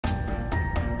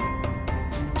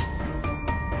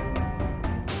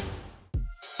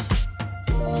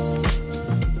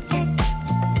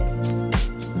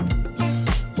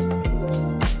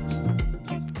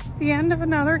of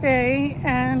another day,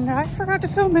 and I forgot to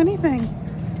film anything.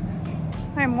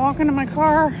 I'm walking to my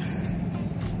car.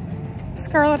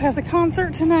 Scarlett has a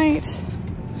concert tonight.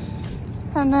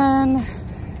 And then,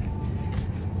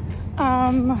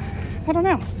 I don't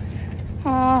know.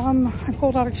 I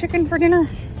pulled out a chicken for dinner.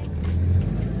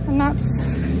 And that's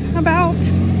about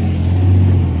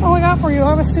all I got for you.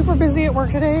 I was super busy at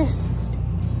work today.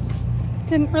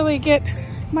 Didn't really get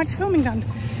much filming done.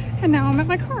 And now I'm at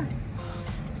my car.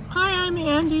 Hi, I'm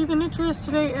Andy, the nutritionist.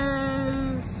 Today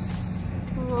is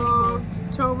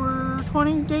Vlogtober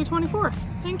 20, day 24.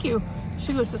 Thank you.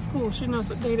 She goes to school. She knows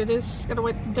what date it is. She's got to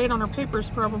wait the date on her papers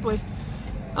probably.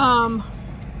 I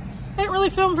didn't really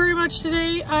film very much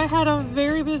today. I had a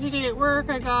very busy day at work.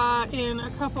 I got in a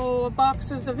couple of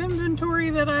boxes of inventory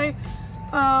that I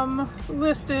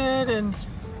listed, and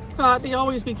got the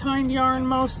Always Be Kind yarn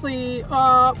mostly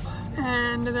up.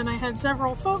 And then I had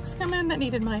several folks come in that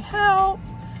needed my help.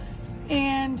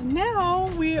 And now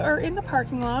we are in the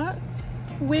parking lot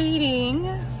waiting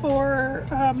for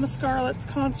Miss Scarlett's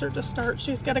concert to start.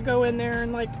 She's got to go in there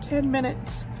in like 10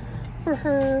 minutes for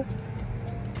her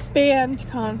band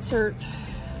concert.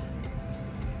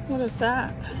 What is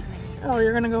that? Oh,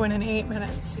 you're gonna go in 8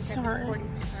 minutes. Sorry.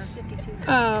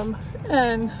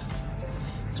 And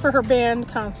it's for her band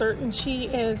concert, and she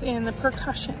is in the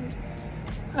percussion.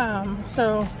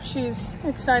 So she's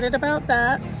excited about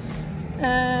that.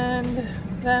 And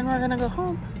then we're gonna go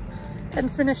home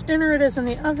and finish dinner. It is in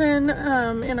the oven,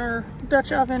 in our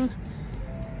Dutch oven.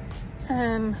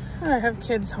 And I have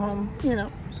kids home, you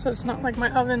know, so it's not like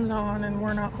my oven's on and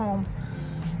we're not home.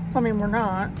 I mean, we're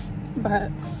not,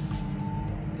 but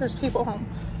there's people home.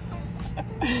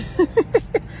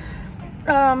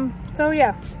 So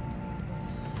yeah,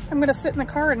 I'm gonna sit in the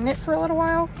car and knit for a little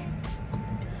while.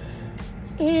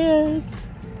 And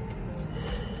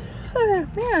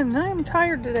man, I'm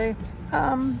tired today.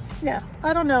 Yeah,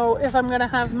 I don't know if I'm gonna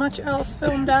have much else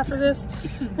filmed after this.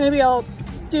 Maybe I'll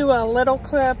do a little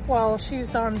clip while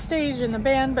she's on stage in the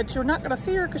band, but you're not gonna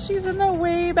see her because she's in the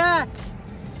way back.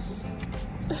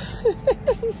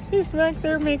 She's back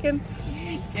there making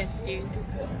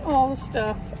all the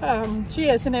stuff. She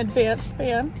is an advanced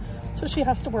band, so she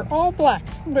has to wear all black,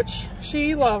 which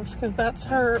she loves because that's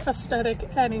her aesthetic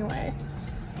anyway.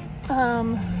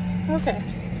 Okay,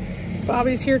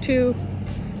 Bobby's here too.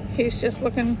 He's just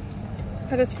looking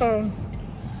at his phone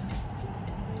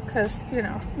because, you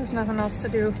know, there's nothing else to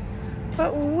do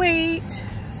but wait.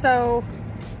 So,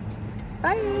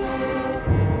 bye.